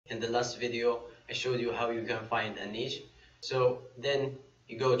in the last video I showed you how you can find a niche. So then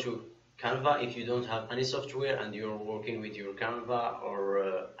you go to Canva if you don't have any software and you're working with your Canva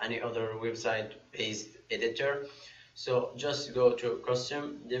or any other website based editor. So just go to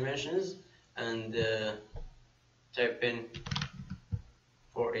custom dimensions and type in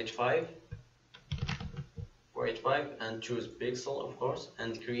 485 and choose pixel, of course,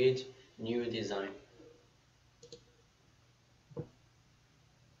 and create new design.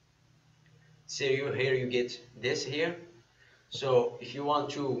 So here you get this here. So if you want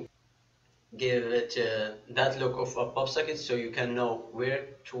to give it that look of a PopSocket, so you can know where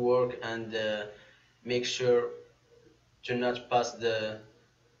to work and make sure to not pass the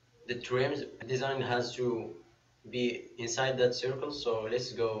trims. The design has to be inside that circle. So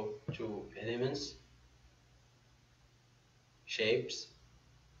let's go to elements, shapes,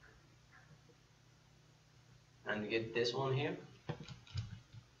 and get this one here.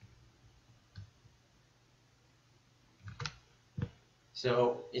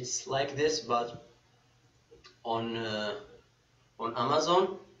 So it's like this, but on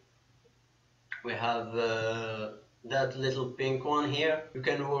Amazon we have that little pink one here. You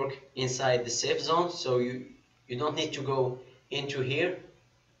can work inside the safe zone, so you don't need to go into here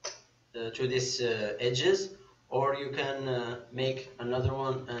to this edges, or you can make another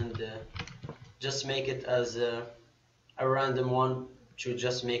one and just make it as a random one to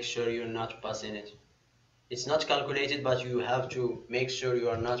just make sure you're not passing it. It's not calculated, but you have to make sure you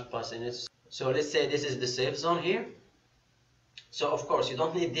are not passing it. So let's say this is the safe zone here. So of course you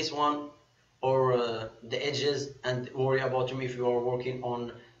don't need this one or the edges and worry about them if you are working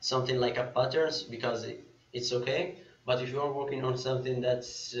on something like a patterns, because it's okay. But if you are working on something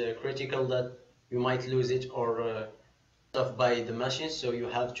that's critical that you might lose it or stuff by the machine, so you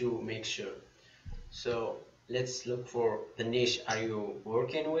have to make sure. So let's look for the niche are you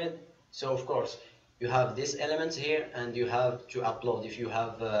working with. So of course you have these elements here and you have to upload. If you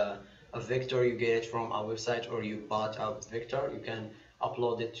have a vector, you get it from a website or you bought a vector, you can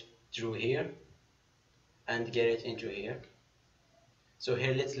upload it through here and get it into here. So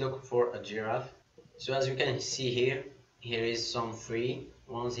here let's look for a giraffe. So as you can see here is some free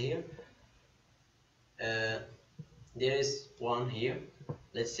ones here. There is one here.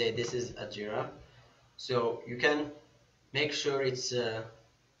 Let's say this is a giraffe. So you can make sure it's a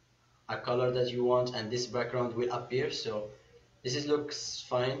color that you want and this background will appear. So this looks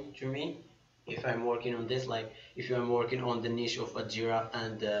fine to me if I'm working on this. Like if I'm working on the niche of a giraffe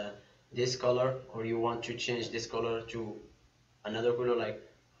and this color, or you want to change this color to another color like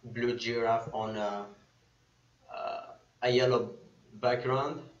blue giraffe on a yellow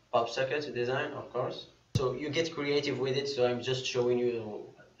background, PopSocket design, of course. So you get creative with it. So I'm just showing you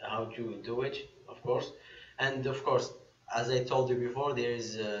how to do it, of course. And of course, as I told you before, there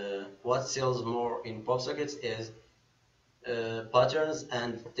is what sells more in PopSockets is patterns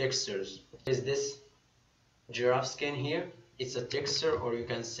and textures. There's this giraffe skin here. It's a texture, or you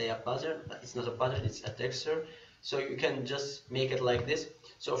can say a pattern, but it's not a pattern, it's a texture. So you can just make it like this.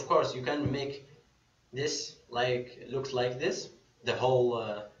 So of course you can make this like looks like this, the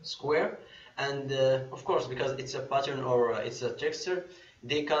whole square. And of course, because it's a pattern or it's a texture,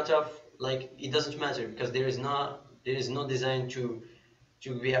 they cut off, like it doesn't matter, because there is no design to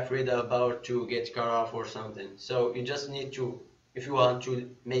be afraid about to get cut off or something. So you just need to, if you want to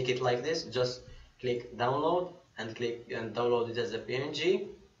make it like this, just click download and click and download it as a PNG.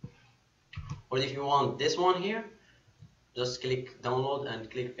 Or if you want this one here, just click download and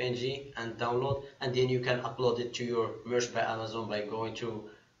click PNG and download, and then you can upload it to your Merch by Amazon by going to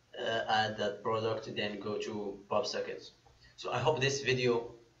add that product, then go to PopSockets. So I hope this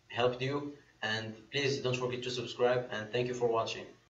video helped you, and please don't forget to subscribe, and thank you for watching.